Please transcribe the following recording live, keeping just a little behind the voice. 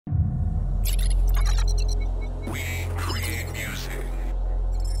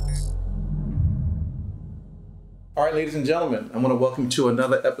All right, ladies and gentlemen, I want to welcome you to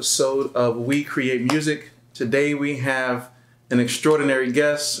another episode of We Create Music. Today we have an extraordinary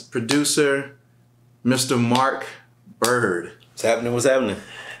guest, producer, Mr. Mark Byrd. What's happening? What's happening?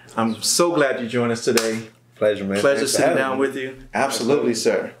 I'm so glad you joined us today. Pleasure, man. Pleasure sitting down with you. Absolutely,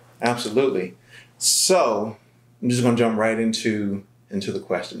 sir. Absolutely. So I'm just going to jump right into the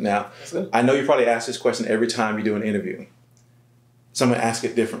question. Now, I know you probably ask this question every time you do an interview. So I'm going to ask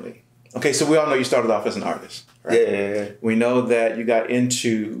it differently. Okay, so we all know you started off as an artist, right? Yeah. We know that you got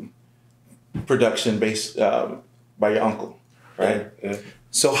into production based by your uncle, right? Yeah.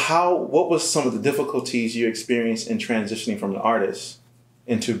 So what was some of the difficulties you experienced in transitioning from an artist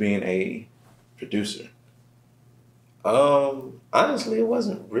into being a producer? Honestly, it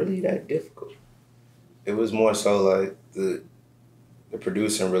wasn't really that difficult. It was more so like the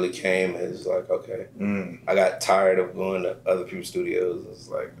producing really came as like, okay, I got tired of going to other people's studios. It's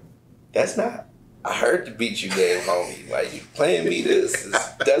like, that's not, I heard the beat you gave, homie. Like, you playing me this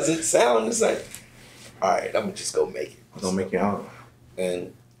doesn't sound the same. All right, I'm gonna just go make it. Don't make it out.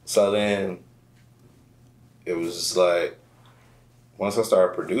 And so then it was just like, once I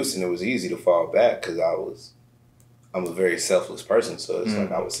started producing, it was easy to fall back because I'm a very selfless person. So it's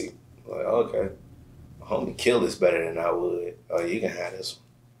like, I would see, like, okay, homie kill this better than I would. Oh, you can have this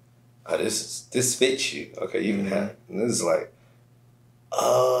one. Oh, this fits you. Okay, you can have it. And this is like,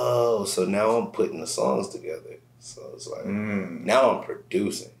 oh, so now I'm putting the songs together. So it's like, now I'm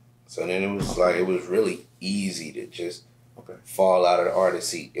producing. So then it was like, it was really easy to just fall out of the artist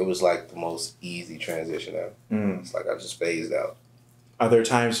seat. It was like the most easy transition out. It's like I just phased out. Are there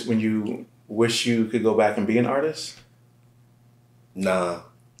times when you wish you could go back and be an artist? Nah.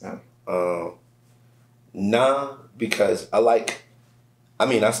 Nah, because I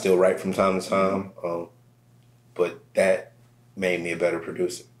still write from time to time, but that made me a better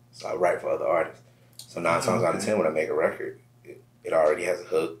producer. So I write for other artists. So 9 times out of 10 when I make a record, it already has a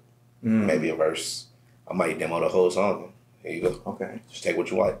hook, maybe a verse. I might demo the whole song. Here you go. Okay. Just take what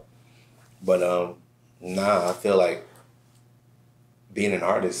you like. But I feel like being an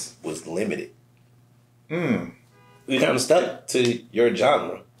artist was limited. You kind of stuck to your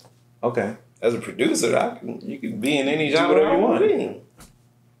genre. Okay. As a producer, you can be in any genre you want.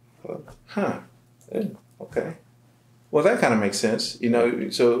 Huh. Yeah. Okay. Well, that kind of makes sense. You know,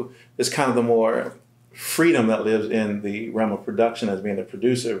 so it's kind of the more freedom that lives in the realm of production as being a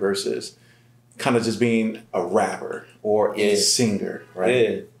producer versus kind of just being a rapper or a singer, right?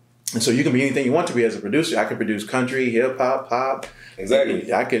 Yeah. And so you can be anything you want to be as a producer. I can produce country, hip hop, pop.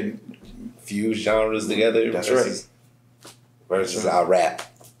 Exactly. I can fuse genres together. That's right. Versus I rap.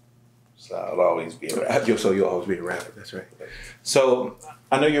 So I'll always be a rapper. So you'll always be a rapper. That's right. So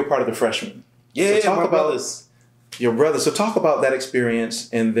I know you're part of the freshmen. Yeah, so talk my about brothers. Your brother. So talk about that experience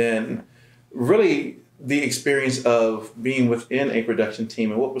and then really the experience of being within a production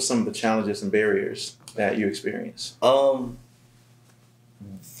team and what were some of the challenges and barriers that you experienced? The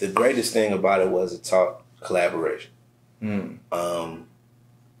greatest thing about it was it taught collaboration.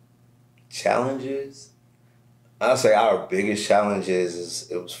 Challenges? I'll say our biggest challenge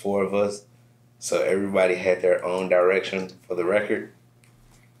is it was 4 of us. So everybody had their own direction for the record.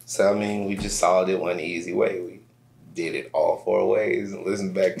 So, we just solved it one easy way. We did it all 4 ways and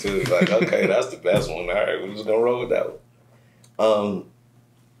listened back to it like, okay, that's the best one. All right, we're just going to roll with that one.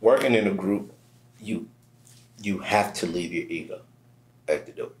 Working in a group, you have to leave your ego at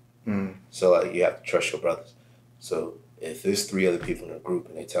the door. So, you have to trust your brothers. So if there's 3 other people in a group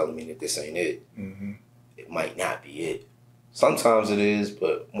and they're telling me that this ain't it, it might not be it. Sometimes it is,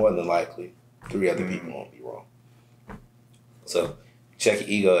 but more than likely, 3 other people won't be wrong. So check your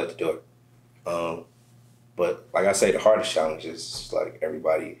ego at the door. But like I say, the hardest challenge is like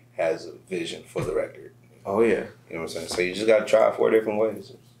everybody has a vision for the record. Oh, yeah. You know what I'm saying? So you just got to try it 4 different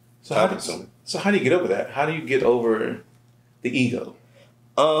ways. So how do you get over that? How do you get over the ego?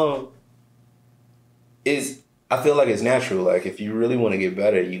 I feel like it's natural. Like if you really want to get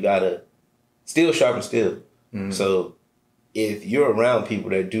better, you got to steel sharpen steel. So if you're around people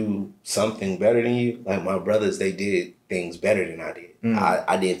that do something better than you, like my brothers, they did things better than I did.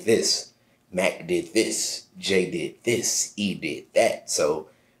 I did this. Mac did this. Jay did this. E did that. So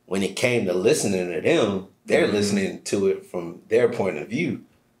when it came to listening to them, they're listening to it from their point of view.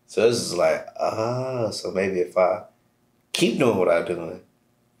 So this is like, so maybe if I keep doing what I'm doing,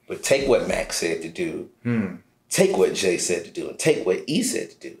 but take what Mac said to do, take what Jay said to do, and take what E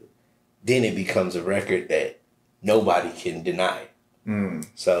said to do, then it becomes a record that nobody can deny.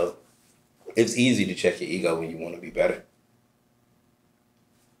 So it's easy to check your ego when you want to be better.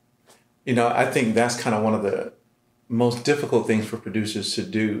 You know, I think that's kind of one of the most difficult things for producers to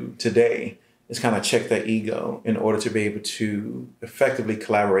do today is kind of check that ego in order to be able to effectively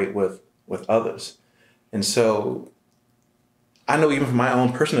collaborate with others. And so I know even from my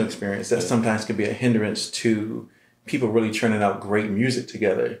own personal experience that sometimes can be a hindrance to people really churning out great music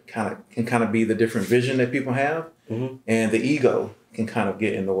together. Can kind of be the different vision that people have, and the ego can kind of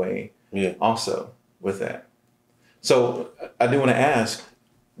get in the way also with that. So I do want to ask,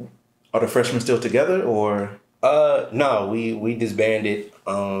 are the freshmen still together or? No, we disbanded.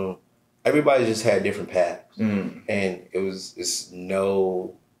 Everybody just had different paths, and it's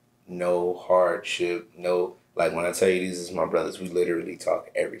no hardship, no, like when I tell you these is my brothers, we literally talk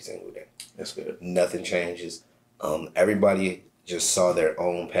every single day. That's good. Nothing changes. Everybody just saw their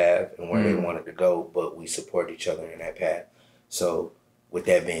own path and where they wanted to go, but we support each other in that path. So with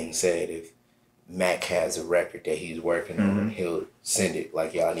that being said, if Mac has a record that he's working on, he'll send it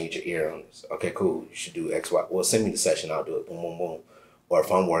like, y'all need your ear on this. Okay, cool. You should do X, Y. Well, send me the session. I'll do it. Boom, boom, boom. Or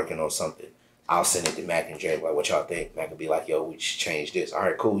if I'm working on something, I'll send it to Mac and Jerry. Like, what y'all think? Mac will be like, yo, we should change this. All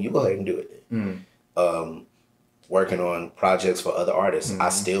right, cool. You go ahead and do it then. Working on projects for other artists, I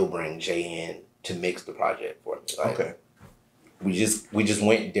still bring Jay in to mix the project for me. Like, okay. We just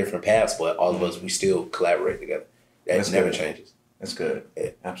went different paths, but all of us, we still collaborate together. That never changes. That's good. Yeah.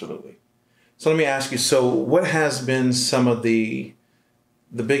 Absolutely. So let me ask you, so what has been some of the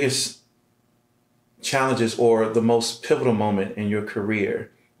biggest challenges or the most pivotal moment in your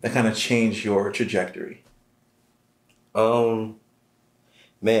career that kind of changed your trajectory? Man,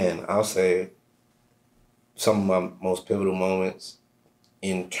 I'll say some of my most pivotal moments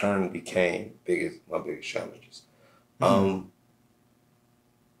in turn became my biggest challenges.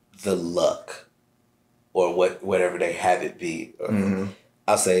 The luck or whatever they have it be.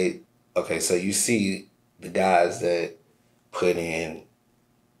 I'll say, okay, so you see the guys that put in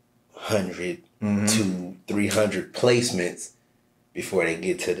 100 to 300 placements before they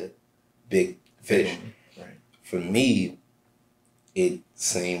get to the big fish. Right. For me, it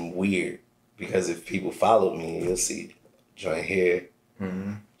seemed weird because if people follow me, you'll see joint here,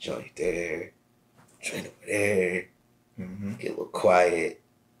 joint there, joint over there, get a little quiet,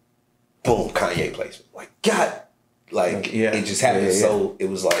 boom, Kanye placement. Like, God, like, it just happened. So it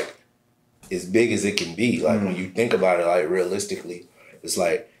was like as big as it can be. Like, when you think about it, like, realistically, it's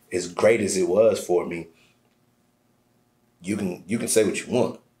like, as great as it was for me, you can say what you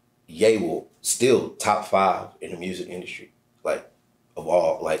want. Ye will still top 5 in the music industry, like, of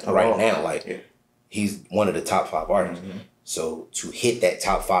all, like, right now, like, he's one of the top 5 artists. So to hit that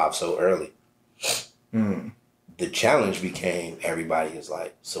top 5 so early, the challenge became everybody is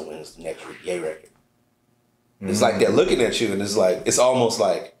like, so when's the next Ye record? It's like they're looking at you and it's like, it's almost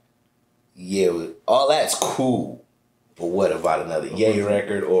like, yeah, all that's cool, but what about another Ye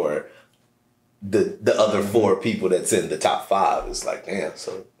record or the other 4 people that's in the top 5? It's like, damn,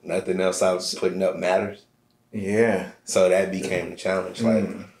 so nothing else I was putting up matters. Yeah. So that became the challenge. Like,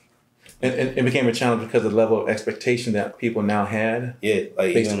 and it became a challenge because of the level of expectation that people now had. Yeah,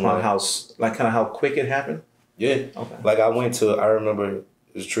 like based upon how quick it happened. Yeah. Okay. Like I remember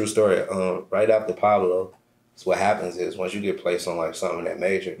it's a true story. Right after Fabolous, so what happens is once you get placed on like something that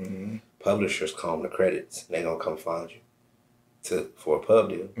major, publishers comb the credits and they gonna come find you for a pub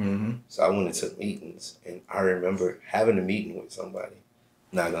deal. So I went into meetings and I remember having a meeting with somebody,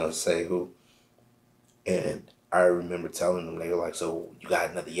 not gonna say who, and I remember telling them, they were like, so you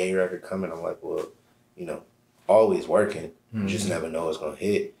got another Ye record coming? I'm like, well, you know, always working, you just never know it's gonna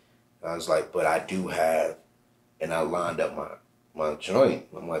hit. And I was like, but I do have, and I lined up my joint.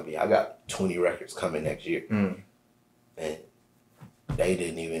 I'm like, I got 20 records coming next year. And they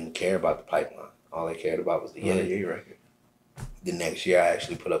didn't even care about the pipeline. All they cared about was the Ye record. The next year, I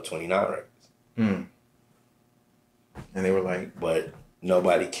actually put up 29 records. And they were like... But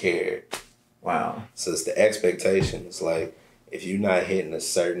nobody cared. Wow. So it's the expectation. It's like, if you're not hitting a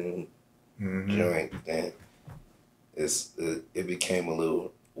certain joint, then it became a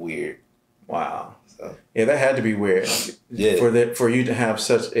little weird. Wow. So. Yeah, that had to be weird. Yeah. For you to have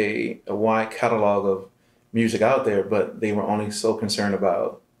such a wide catalog of music out there, but they were only so concerned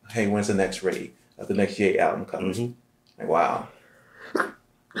about, hey, when's the next ready? The next Ye album comes. Like, wow.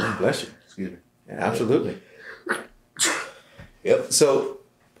 Bless you. Excuse me. Yeah, absolutely. Yep. So,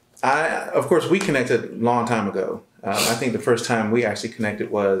 of course, we connected a long time ago. I think the first time we actually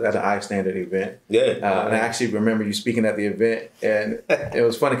connected was at an iStandard event. Yeah. And I actually remember you speaking at the event, and it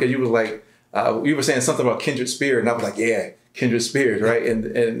was funny because you was like, you were saying something about kindred spirit, and I was like, yeah, kindred spirit, right?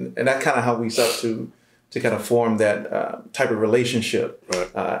 And that's kind of how we start to kind of form that type of relationship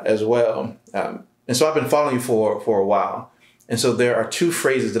as well. And so I've been following you for a while. And so there are 2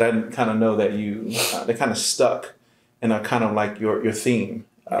 phrases that I kind of know that that kind of stuck and are kind of like your theme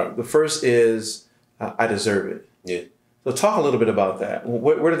The first is I Deserve It. Yeah. So talk a little bit about that.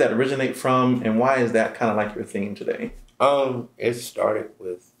 Where did that originate from, and why is that kind of like your theme today? It started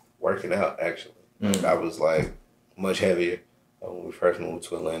with working out, actually. I was like much heavier when we first moved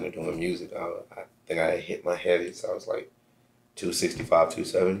to Atlanta doing music. I think I hit my heaviest. I was like 265,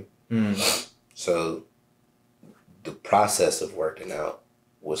 270. So the process of working out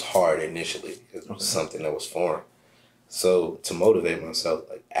was hard initially because it was something that was foreign. So to motivate myself,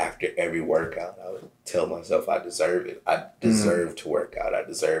 like after every workout, I would tell myself I deserve it. I deserve to work out. I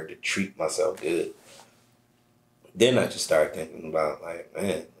deserve to treat myself good. Then I just started thinking about like,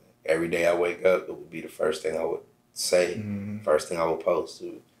 man, every day I wake up, it would be the first thing I would say, first thing I would post.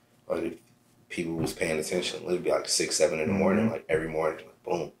 Or if people was paying attention, it would be like 6, 7 in the morning, like every morning, like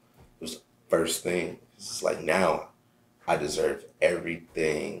boom. It was the first thing. It's just like now I deserve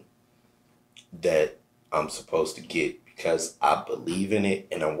everything that I'm supposed to get because I believe in it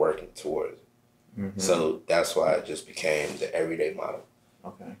and I'm working towards it. So that's why it just became the everyday motto.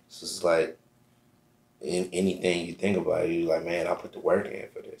 Okay. So it's like in anything you think about, you're like, man, I put the work in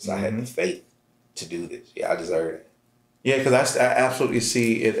for this. I had the faith to do this. Yeah, I deserve it. Yeah, because I absolutely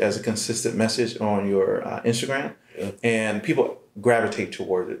see it as a consistent message on your Instagram, and people gravitate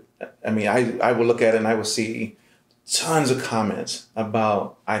toward it. I mean, I will look at it and I will see tons of comments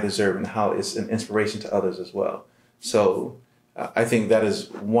about I Deserve It and how it's an inspiration to others as well. So I think that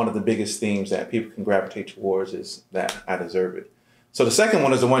is one of the biggest themes that people can gravitate towards is that I deserve it. So the second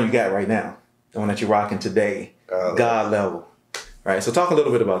one is the one you got right now, the one that you're rocking today, God level. Right. So talk a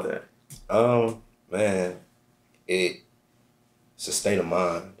little bit about that. Man, it's a state of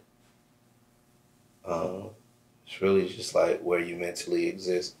mind. It's really just like where you mentally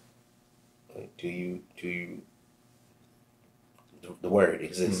exist. Like, do you the word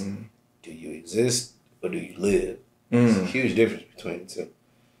exists. Do you exist or do you live? There's a huge difference between the two.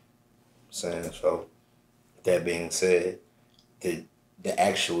 Saying so. That being said, the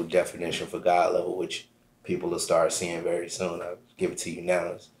actual definition for God level, which people will start seeing very soon, I'll give it to you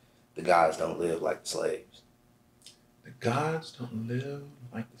now, is the gods don't live like the slaves. The gods don't live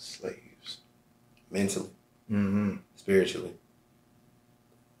like the slaves. Mentally, spiritually,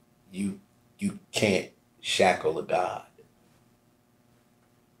 you can't shackle a god.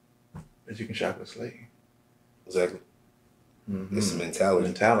 But you can shackle a slave. Exactly. It's the mentality.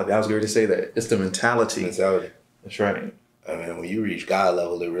 Mentality. I was going to say that. It's the mentality. Mentality. That's right. I mean, when you reach God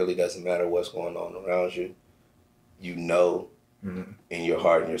level, it really doesn't matter what's going on around you. You know in your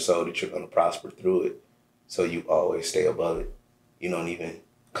heart and your soul that you're going to prosper through it. So you always stay above it. You don't even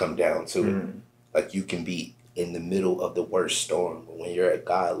come down to it. Like you can be in the middle of the worst storm, but when you're at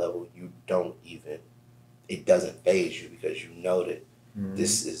God level, you don't even, it doesn't faze you because you know that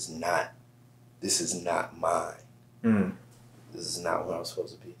this is not mine. This is not where I'm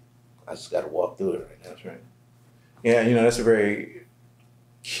supposed to be. I just got to walk through it right now. That's right. Yeah, that's a very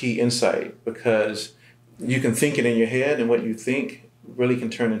key insight because you can think it in your head, and what you think really can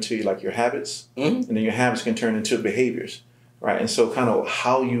turn into like your habits, and then your habits can turn into behaviors, right? And so kind of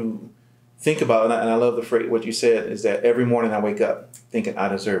how you think about it, and I love the phrase, what you said is that every morning I wake up thinking I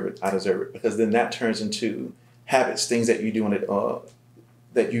deserve it, because then that turns into habits, things that you do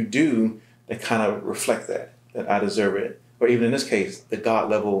that kind of reflect that I deserve it. Or even in this case, the God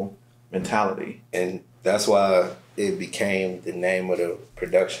level mentality. And that's why it became the name of the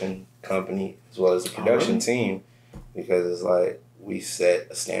production company as well as the production team, because it's like we set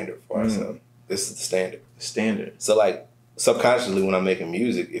a standard for ourselves. This is the standard. Standard. So like subconsciously when I'm making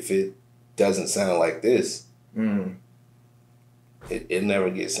music, if it doesn't sound like this, it never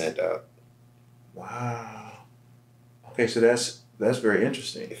gets sent out. Wow. Okay, so that's very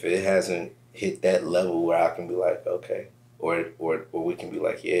interesting. If it hasn't hit that level where I can be like, okay, or we can be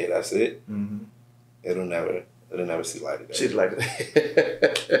like, yeah, that's it. It'll never see light of day. See the light of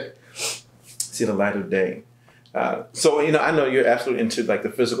day. See the light of day. So I know you're absolutely into like the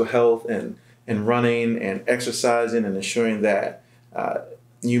physical health and running and exercising and ensuring that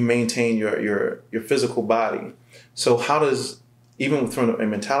you maintain your physical body. So how does, even from a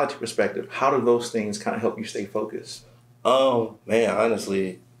mentality perspective, how do those things kind of help you stay focused? Man,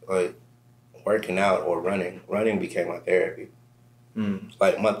 honestly, like working out or running became my therapy.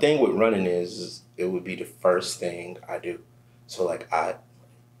 Like my thing with running is it would be the first thing I do. So like I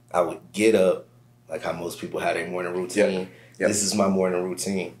would get up, like how most people have their morning routine. Yep. This is my morning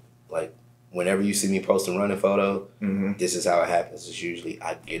routine. Like whenever you see me post a running photo, this is how it happens. It's usually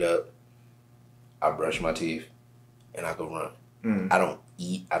I get up, I brush my teeth, and I go run. I don't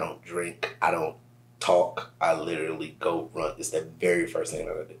eat, I don't drink, I don't talk. I literally go run. It's the very first thing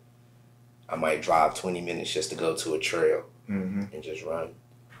that I do. I might drive 20 minutes just to go to a trail and just run.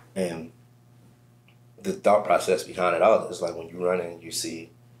 And the thought process behind it all is like when you're running, you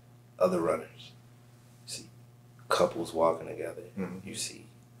see other runners. You see couples walking together. Mm-hmm. You see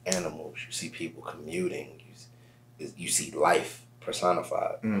animals. You see people commuting. You see life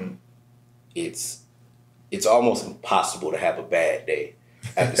personified. Mm-hmm. It's almost impossible to have a bad day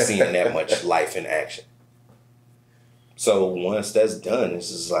after seeing that much life in action. So once that's done, it's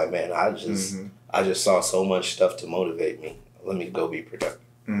just like, man, I just saw so much stuff to motivate me. Let me go be productive.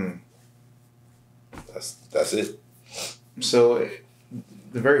 Mm. That's it. So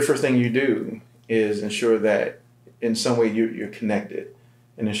the very first thing you do is ensure that in some way you're connected,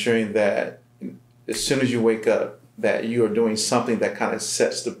 and ensuring that as soon as you wake up that you are doing something that kind of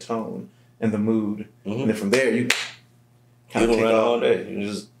sets the tone and the mood. Mm-hmm. And then from there you kind of run the whole day. You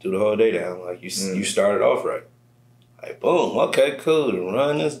just do the whole day down. Like you started off right. Like boom, okay, cool. The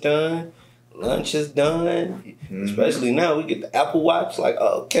run is done. Lunch is done. Mm-hmm. Especially now we get the Apple Watch. Like,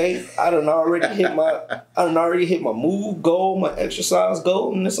 okay, I done already hit my move goal, my exercise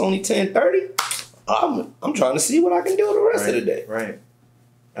goal, and it's only 10:30. I'm trying to see what I can do the rest of the day. Right.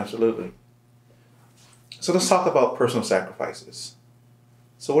 Absolutely. So let's talk about personal sacrifices.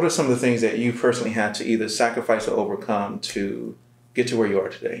 So what are some of the things that you personally had to either sacrifice or overcome to get to where you are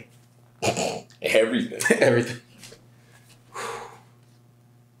today? Everything. Everything.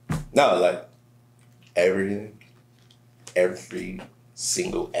 No, like everything. Every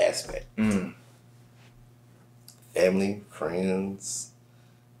single aspect. Mm. Family, friends,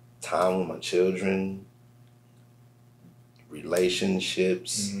 time with my children,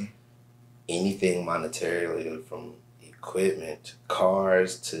 relationships, anything monetarily, from equipment,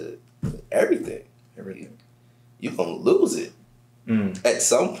 cars, to everything. Everything. You're gonna lose it at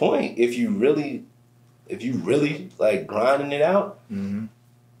some point if you really like grinding it out. Mm-hmm.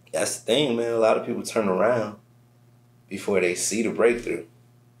 That's the thing, man. A lot of people turn around before they see the breakthrough.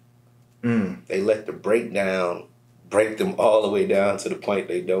 They let the breakdown break them all the way down to the point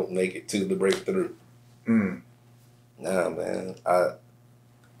they don't make it to the breakthrough. Nah, man.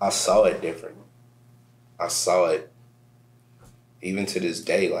 I saw it different. I saw it even to this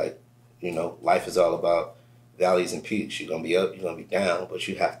day. Like, you know, life is all about valleys and peaks. You're going to be up, you're going to be down, but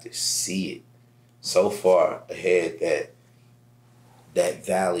you have to see it so far ahead that that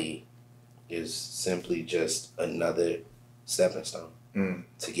valley is simply just another stepping stone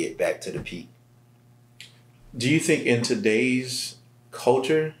to get back to the peak. Do you think in today's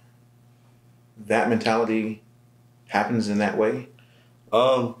culture that mentality happens in that way?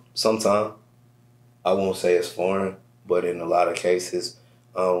 Sometimes. I won't say it's foreign, but in a lot of cases,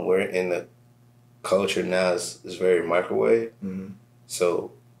 we're in the culture now is very microwave. Mm-hmm.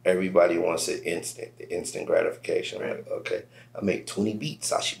 So everybody wants the instant gratification. Right? Like, okay, I make 20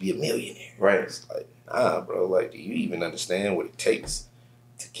 beats, I should be a millionaire. Right. It's like, nah, bro. Like, do you even understand what it takes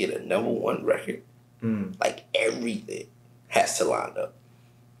to get a #1 record? Like, everything has to line up.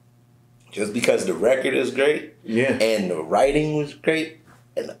 Just because the record is great, and the writing was great,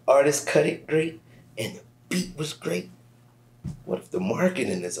 and the artist cut it great, and the beat was great, what if the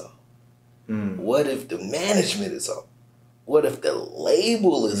marketing is off? What if the management is off? What if the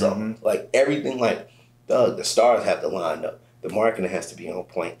label is off? Like, everything, like, the stars have to line up. The marketing has to be on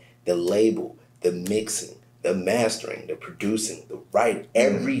point. The label, the mixing, the mastering, the producing, the writing,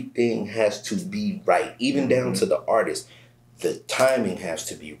 everything has to be right, even down to the artist. The timing has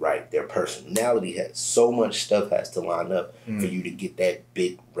to be right. Their personality has so much stuff has to line up for you to get that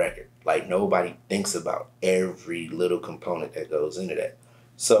big record. Like, nobody thinks about every little component that goes into that.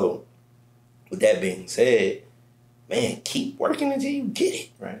 So, with that being said, man, keep working until you get it.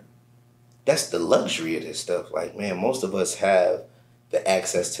 Right. That's the luxury of this stuff. Like, man, most of us have the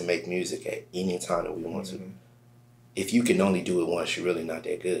access to make music at any time that we want to. If you can only do it once, you're really not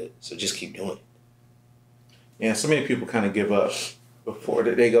that good. So just keep doing it. Yeah, so many people kind of give up before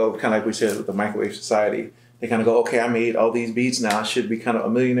they go, kind of like we said with the microwave society. They kind of go, okay, I made all these beats now. I should be kind of a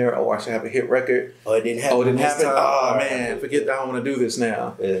millionaire, or I should have a hit record. Oh, it didn't happen. Oh, it didn't happen. Oh, man, forget that. I don't want to do this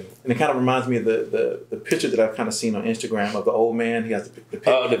now. Yeah. And it kind of reminds me of the picture that I've kind of seen on Instagram of the old man. He has the pick.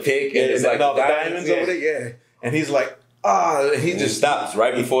 Oh, the pick. And it's like all the diamonds over there. Yeah. And he's like, he just stops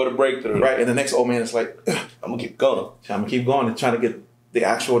right before the breakthrough. Right. And the next old man is like, I'm going to keep going. I'm going to keep going and trying to get the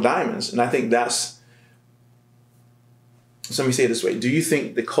actual diamonds. And I think that's, so let me say it this way. Do you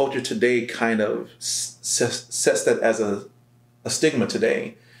think the culture today kind of sets that as a stigma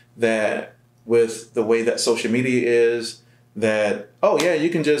today, that with the way that social media is, that, oh yeah, you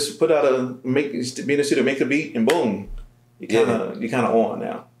can just put out be in the studio, make a beat, and boom, you kind of on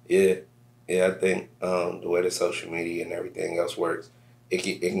now. Yeah. Yeah, I think the way the social media and everything else works, it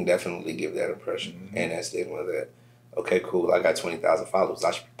can definitely give that impression and that stigma that okay, cool, I got 20,000 followers.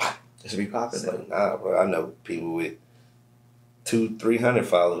 I should be popping. It should be popping. It's like, nah, bro. I know people with 200-300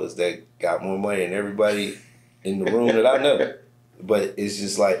 followers that got more money than everybody in the room that I know. But it's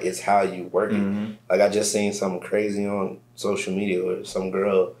just like, it's how you work it. Like, I just seen something crazy on social media where some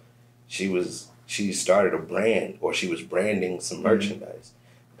girl, she started a brand, or she was branding some merchandise.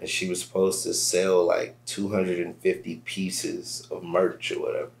 And she was supposed to sell like 250 pieces of merch or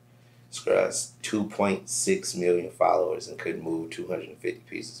whatever. This girl has 2.6 million followers and couldn't move 250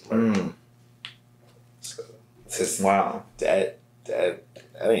 pieces of merch. So, wow. That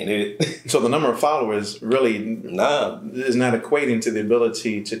ain't it. So the number of followers really is not equating to the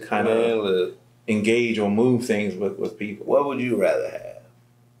ability to kind of engage or move things with people. What would you rather have?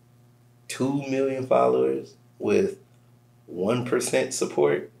 2 million followers with 1%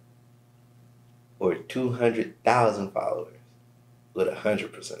 support, or 200,000 followers with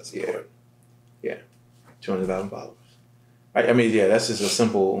 100% support? Yeah. 200,000 followers. I mean, yeah, that's just a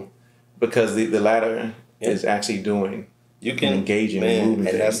simple, because the latter is actually doing, you can engaging and moving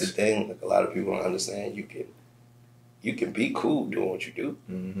things. And that's the thing, like, a lot of people don't understand. You can be cool doing what you do.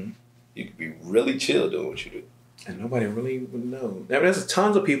 You can be really chill doing what you do. And nobody really would know. Now, there's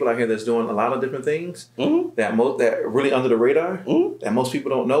tons of people out here that's doing a lot of different things that really under the radar that most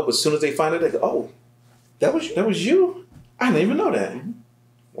people don't know. But as soon as they find it, they go, "Oh, that was you? I didn't even know that."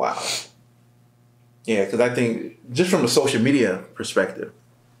 Wow. Yeah, because I think just from a social media perspective,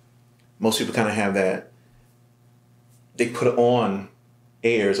 most people kind of have that. They put on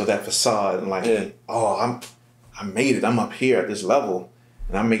airs or that facade and like, "Oh, I made it. I'm up here at this level,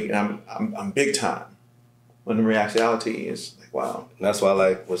 and I'm big time." When the reality is like, wow. And that's why,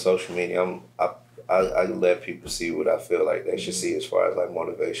 like, with social media, I let people see what I feel like they should see as far as like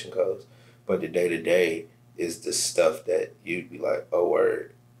motivation goes. But the day-to-day is the stuff that you'd be like, oh,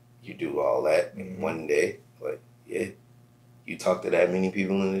 word, you do all that in one day? Like, yeah. You talk to that many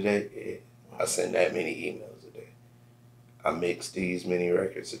people in a day? Yeah. I send that many emails a day. I mix these many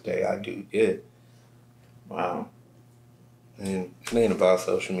records a day. I do, yeah. Wow. And it ain't about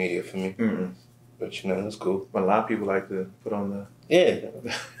social media for me. But, you know, it's cool. But a lot of people like to put on the... Yeah.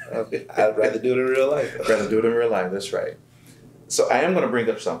 I'd rather do it in real life. I'd rather do it in real life, that's right. So I am going to bring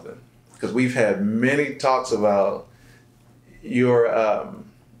up something, because we've had many talks about your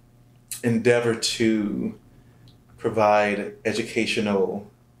endeavor to provide educational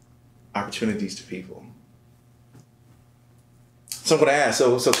opportunities to people. So I'm going to ask,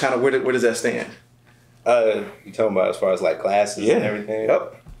 so kind of where does that stand? You talking about as far as like classes and everything?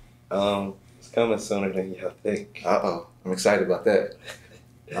 Yep. It's coming sooner than y'all think. Uh-oh. I'm excited about that.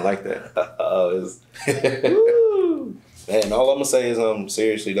 I like that. Woo! Man, all I'm gonna say is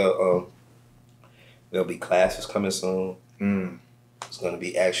seriously though, there'll be classes coming soon. It's gonna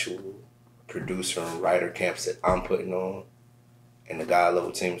be actual producer and writer camps that I'm putting on, and the God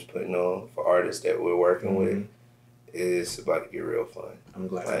Level team's putting on for artists that we're working with. It's about to get real fun. I'm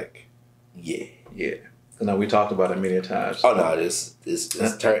glad. Like, yeah. No, we talked about it many times. Oh no, it's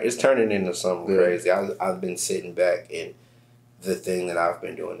turning into something crazy. I've been sitting back, and the thing that I've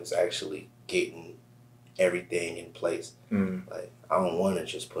been doing is actually getting everything in place. Like, I don't want to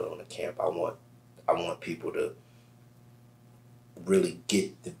just put on a camp. I want people to really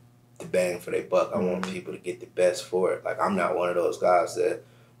get the bang for their buck. I want people to get the best for it. Like, I'm not one of those guys that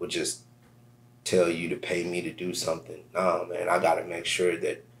would just tell you to pay me to do something. Nah, man, I got to make sure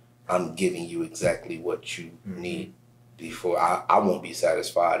that I'm giving you exactly what you need before. I won't be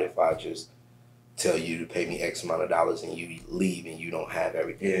satisfied if I just tell you to pay me X amount of dollars and you leave and you don't have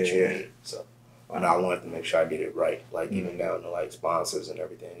everything that you need. So, and I wanted to make sure I did it right, like even down to like sponsors and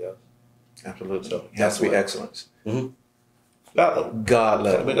everything else. Absolutely. So it has to be excellence. God level. God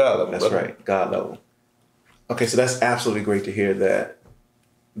level. God level. That's right. God level. Okay, so that's absolutely great to hear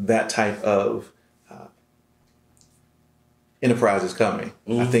that type of enterprise is coming.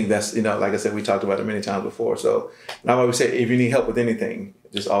 I think that's, like I said, we talked about it many times before. So I always say, if you need help with anything,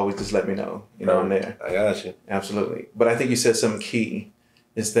 just let me know. I'm there. I got you. Absolutely. But I think you said something key,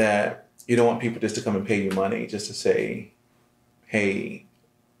 is that you don't want people just to come and pay you money just to say, hey,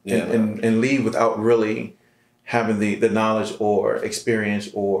 and leave without really having the knowledge or experience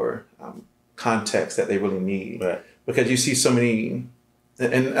or context that they really need. Right. Because you see so many,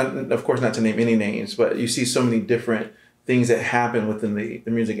 and of course not to name any names, but you see so many different things that happen within the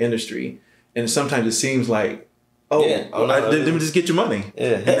music industry, and sometimes it seems like, let me just get your money,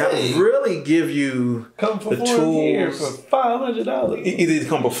 and not really give you the tools here for $500. Either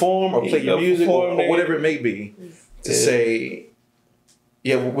come perform or play your music or whatever it may be, to say,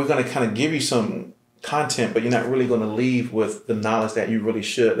 we're going to kind of give you some content, but you're not really going to leave with the knowledge that you really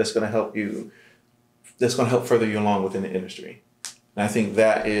should. That's going to help you, that's going to help further you along within the industry. And I think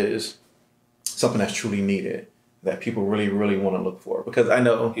that is something that's truly needed, that people really, really want to look for. Because I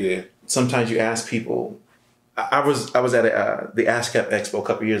know sometimes you ask people, I was at the ASCAP Expo a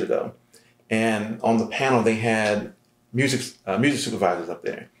couple years ago, and on the panel they had music supervisors up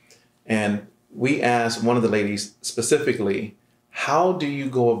there. And we asked one of the ladies specifically, how do you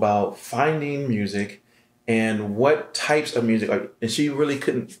go about finding music and what types of music? And she really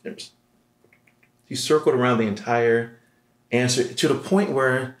couldn't, she circled around the entire answer to the point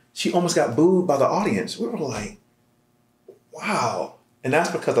where she almost got booed by the audience. We were like, wow. And that's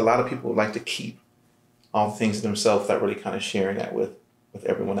because a lot of people like to keep all things to themselves without really kind of sharing that with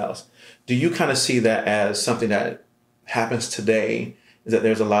everyone else. Do you kind of see that as something that happens today, is that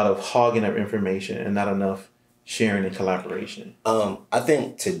there's a lot of hogging of information and not enough sharing and collaboration? I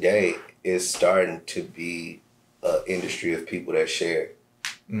think today is starting to be an industry of people that share.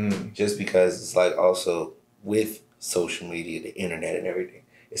 Just because it's like also with social media, the internet and everything,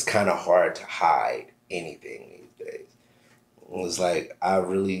 it's kind of hard to hide anything these days. It's like, I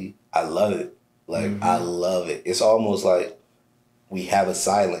love it. Like, I love it. It's almost like we have a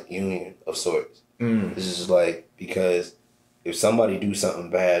silent union of sorts. It's just like, because if somebody do something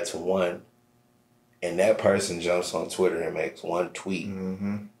bad to one, and that person jumps on Twitter and makes one tweet,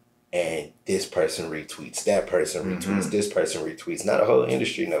 and this person retweets, that person retweets, this person retweets. Not a whole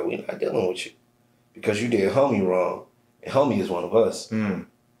industry, no, we're not dealing with you. Because you did homie wrong, and homie is one of us.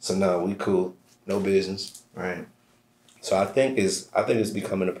 So no, we cool, no business. Right. So I think it's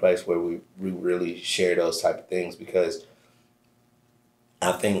becoming a place where we really share those type of things, because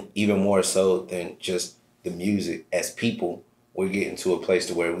I think even more so than just the music, as people, we're getting to a place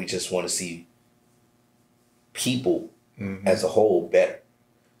to where we just want to see people as a whole better.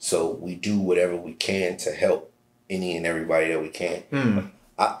 So we do whatever we can to help any and everybody that we can.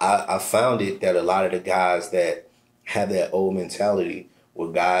 I found it that a lot of the guys that have that old mentality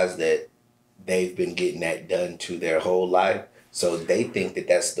were guys that they've been getting that done to their whole life. So they think that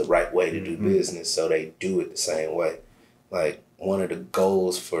that's the right way to do business. So they do it the same way. Like, one of the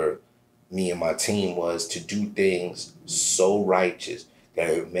goals for me and my team was to do things so righteous that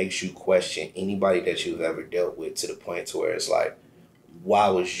it makes you question anybody that you've ever dealt with, to the point to where it's like, why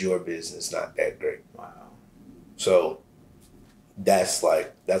was your business not that great? Wow. So that's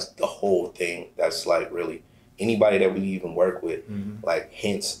the whole thing. That's like really anybody that we even work with, like,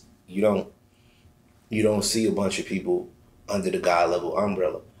 hence, you don't see a bunch of people under the God level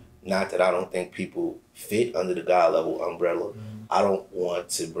umbrella. Not that I don't think people fit under the God level umbrella. I don't want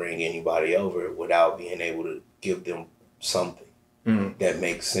to bring anybody over without being able to give them something that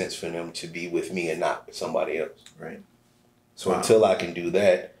makes sense for them to be with me and not with somebody else. Right. So until I can do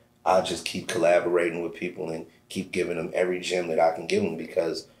that, I'll just keep collaborating with people and keep giving them every gem that I can give them,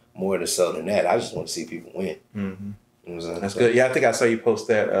 because more than so than that, I just want to see people win. You know what I'm saying? That's good. Yeah, I think I saw you post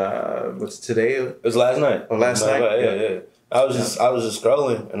that. What's today? It was last night. Oh, last night? Yeah. I was just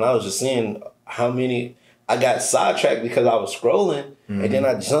scrolling, and I was just seeing how many. I got sidetracked because I was scrolling, and then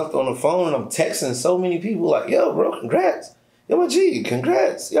I jumped on the phone and I'm texting so many people like, "Yo, bro, congrats! Yo, my G,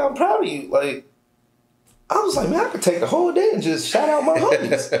 congrats! Yeah, I'm proud of you." Like, I was like, man, I could take the whole day and just shout out my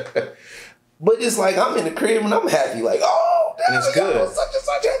homies. But it's like, I'm in the crib and I'm happy, like, oh, damn, it's good. Such and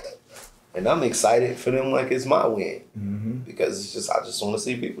such. And I'm excited for them like it's my win. Because it's just, I just want to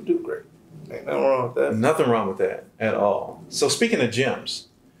see people do great. Ain't nothing wrong with that. Nothing wrong with that at all. So speaking of gems,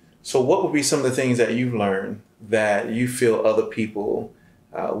 so what would be some of the things that you've learned that you feel other people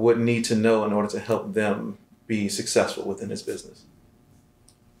would need to know in order to help them be successful within this business?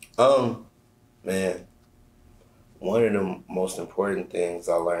 Man, one of the most important things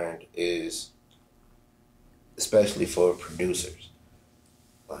I learned is, especially for producers,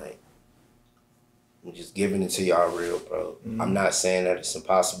 like, I'm just giving it to y'all real, bro. I'm not saying that it's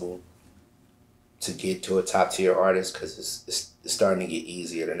impossible to get to a top tier artist, because it's starting to get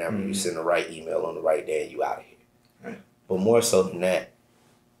easier than ever. You send the right email on the right day and you out of here. Right. But more so than that,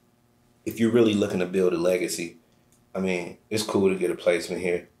 if you're really looking to build a legacy, I mean, it's cool to get a placement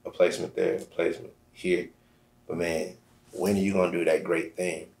here, a placement there, a placement here. But man, when are you going to do that great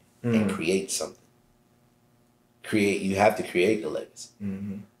thing and create something? You have to create the legacy.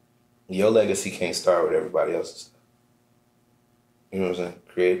 Your legacy can't start with everybody else's stuff. You know what I'm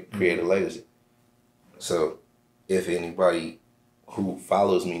saying? Create a legacy. So if anybody who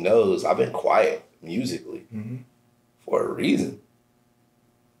follows me knows, I've been quiet musically for a reason.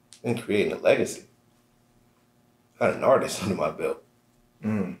 I've been creating a legacy. I had an artist under my belt.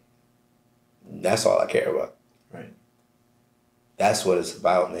 That's all I care about. Right. That's what it's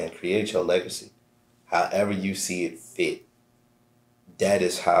about, man. Create your legacy. However you see it fit. That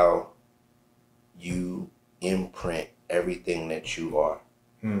is how you imprint everything that you are.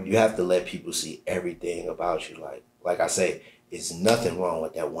 Mm. You have to let people see everything about you. Like I say, it's nothing wrong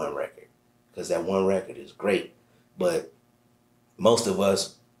with that one record, because that one record is great. But most of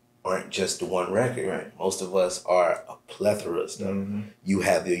us aren't just the one record. Right. Most of us are a plethora of stuff. Mm-hmm. You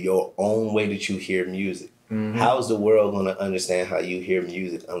have your own way that you hear music. Mm-hmm. How's the world going to understand how you hear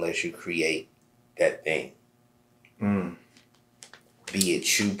music unless you create that thing? Mm. Be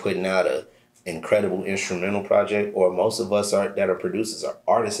it you putting out a incredible instrumental project, or most of us that are producers are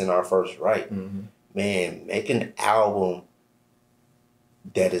artists in our first right. Mm-hmm. Man, make an album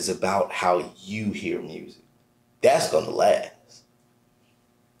that is about how you hear music. That's going to last.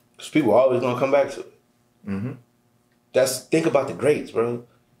 Because people are always going to come back to it. Mm-hmm. Think about the greats, bro.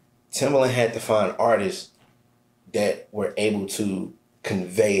 Timbaland had to find artists that were able to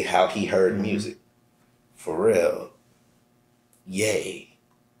convey how he heard music. Pharrell, Ye,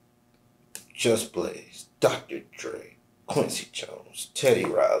 Just Blaze, Dr. Dre, Quincy Jones, Teddy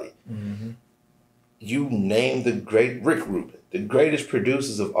Riley. Mm-hmm. You name the great Rick Rubin. The greatest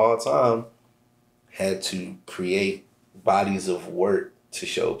producers of all time had to create bodies of work to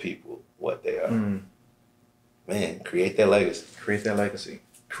show people what they are. Mm. Man, create that legacy. Create that legacy.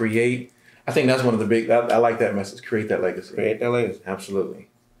 I think that's one of the big, I like that message. Create that legacy. Create that legacy. Absolutely.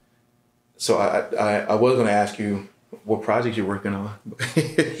 So I was going to ask you what projects you're working on.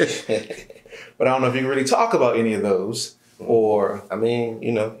 But I don't know if you can really talk about any of those, or I mean,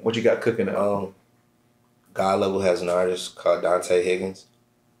 you know, what you got cooking up. God Level has an artist called Dante Higgins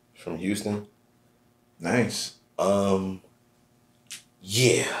from Houston. Nice.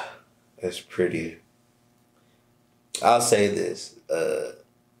 Yeah, that's pretty. I'll say this.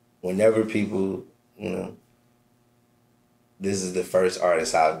 Whenever people, you know, this is the first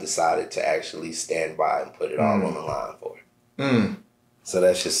artist I've decided to actually stand by and put it all on the line for. Mm. So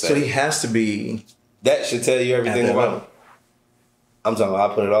that should say. So he has to be. That should tell you everything about him. I'm talking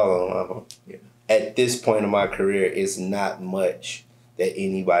about I put it all on the line for him. Yeah. At this point in my career, it's not much that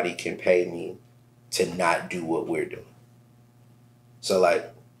anybody can pay me to not do what we're doing. So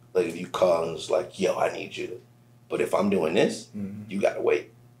like if you call and it's like, yo, I need you to. But if I'm doing this, you gotta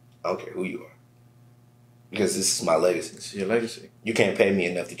wait. I don't care who you are. Because this is my legacy. This is your legacy. You can't pay me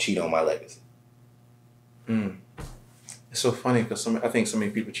enough to cheat on my legacy. Mm. It's so funny because I think so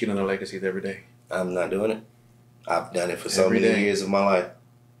many people cheat on their legacies every day. I'm not doing it. I've done it for so many years of my life.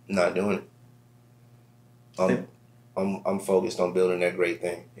 Not doing it. I'm focused on building that great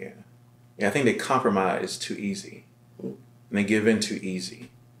thing. Yeah. Yeah, I think they compromise too easy. And they give in too easy.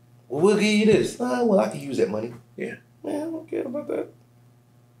 Well, we'll give you this. Well, I can use that money. Yeah. Man, I don't care about that.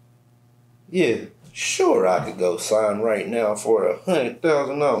 Yeah, sure, I could go sign right now for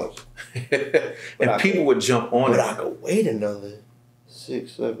 $100,000. And people would jump on it. But I could wait another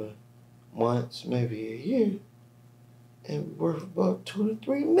 6-7 months, maybe a year, and worth about $2 to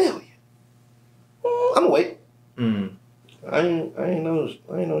 $3 million. I'm gonna wait. Mm. I ain't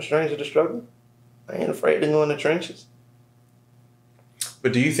no stranger to struggle. I ain't afraid to go in the trenches.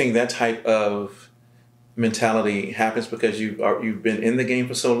 But do you think that type of mentality happens because you've been in the game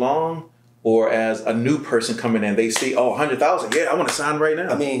for so long, or as a new person coming in, they see, oh, 100,000, yeah, I want to sign right now?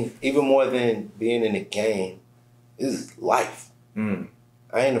 I mean, even more than being in the game, this is life. Mm.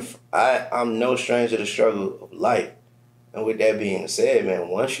 I'm no stranger to the struggle of life. And with that being said, man,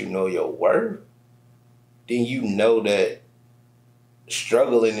 once you know your worth, then you know that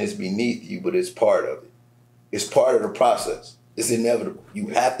struggling is beneath you, but it's part of it. It's part of the process. It's inevitable. You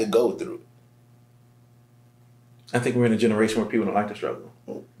have to go through it. I think we're in a generation where people don't like to struggle.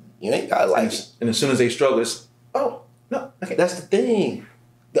 You ain't gotta like it. And as soon as they struggle, it's, oh, no, okay. That's the thing.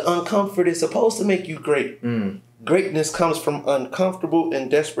 The uncomfort is supposed to make you great. Mm. Greatness comes from uncomfortable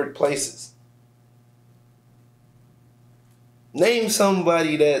and desperate places. Name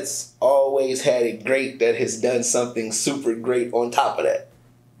somebody that's always had it great that has done something super great on top of that.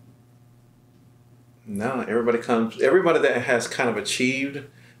 No, everybody that has kind of achieved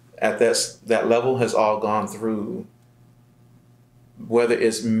at that level has all gone through, whether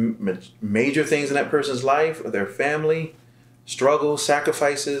it's major things in that person's life or their family, struggles,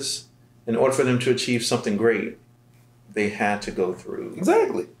 sacrifices, in order for them to achieve something great, they had to go through.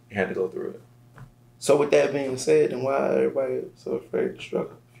 Exactly. They had to go through it. So with that being said, then why everybody so afraid to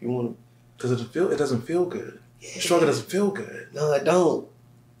struggle? If you want to, because it doesn't feel good. Yeah. Struggle doesn't feel good. No, it don't.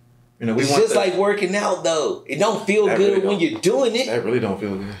 You know, it's just like working out, though. It don't feel good when you're doing it. That really don't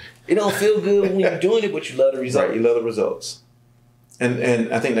feel good. It don't feel good when you're doing it, but you love the results. Right, you love the results.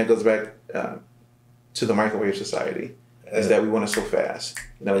 And I think that goes back to the microwave society, is that we want it so fast.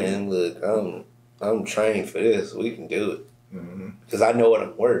 You know, and look, I'm trained for this. We can do it. Because I know what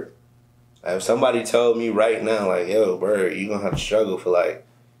I'm worth. If somebody told me right now, like, yo, Byrd, you're gonna have to struggle for like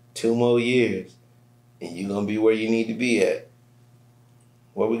 2 more years and you're gonna be where you need to be at,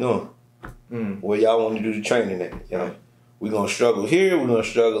 where we going? Where y'all want to do the training at? You know? We gonna struggle here, we gonna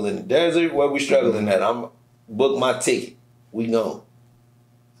struggle in the desert, where we struggling at? I'm book my ticket. We going.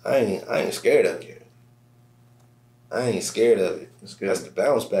 I ain't scared of it. I ain't scared of it. That's good. That's the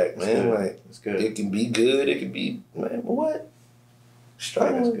bounce back, man. Like, that's good. It can be good, it can be, man, what?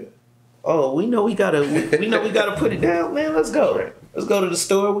 Struggle. That's good. Oh, we know we gotta put it down, man. Let's go. Right. Let's go to the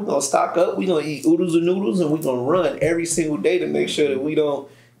store. We're gonna stock up. We're gonna eat oodles and noodles, and we're gonna run every single day to make sure that we don't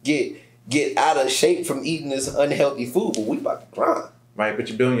get out of shape from eating this unhealthy food. But we about to grind. Right, but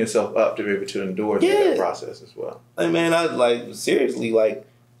you're building yourself up to be able to endure that process as well. Hey man, I like seriously, like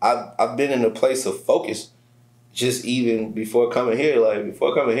I've been in a place of focus just even before coming here. Like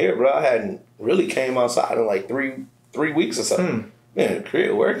before coming here, bro, I hadn't really came outside in like three weeks or something. Man, the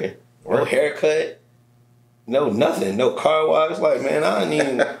crib working. No haircut, no nothing, no car wash. Like, man, I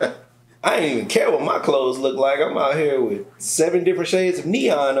ain't even care what my clothes look like. I'm out here with 7 different shades of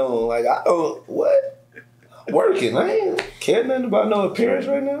neon on. Like, I don't, what? I'm working. I ain't care nothing about no appearance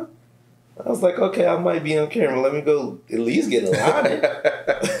right now. I was like, okay, I might be on camera. Let me go at least get a line.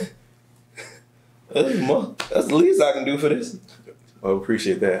 That's the least I can do for this. Well,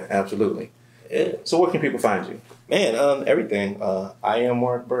 appreciate that. Absolutely. Yeah. So where can people find you? Man, everything. I am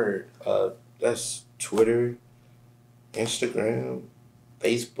Mark Byrd. That's Twitter, Instagram,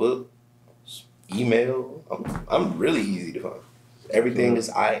 Facebook, email. I'm really easy to find. Everything is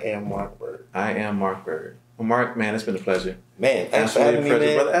I am Mark Byrd. I am Mark Byrd. Well, Mark, man, it's been a pleasure. Man, thanks for having me,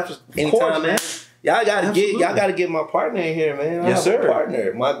 man. Brother. Anytime, man. Y'all gotta get my partner in here, man. Yes, sir. A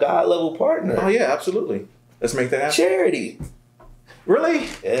partner, my God level partner. Oh yeah, absolutely. Let's make that happen. Charity. Really?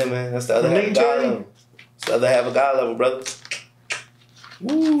 Yeah, man. That's the other half of God level. That's the other half of God level, brother.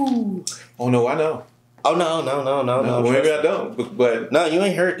 Woo. Oh no, I know. Oh no. Maybe I don't. But no, you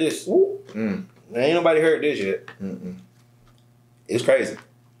ain't heard this. Ain't nobody heard this yet. It's crazy.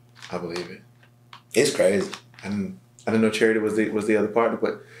 I believe it. It's crazy. I didn't know Charity was the other partner,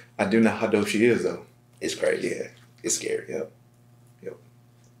 but I do know how dope she is, though. It's crazy. Yeah. It's scary. Yep.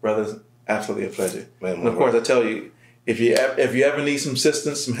 Brothers, absolutely a pleasure. Man, and of course, I tell you, if you ever need some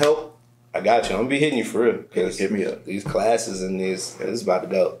assistance, some help, I got you. I'm gonna be hitting you for real. Hit me up. These classes and this is about to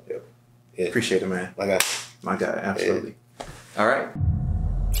go. Yep. Yeah. Appreciate it, man. My guy. Absolutely. Yeah. All right.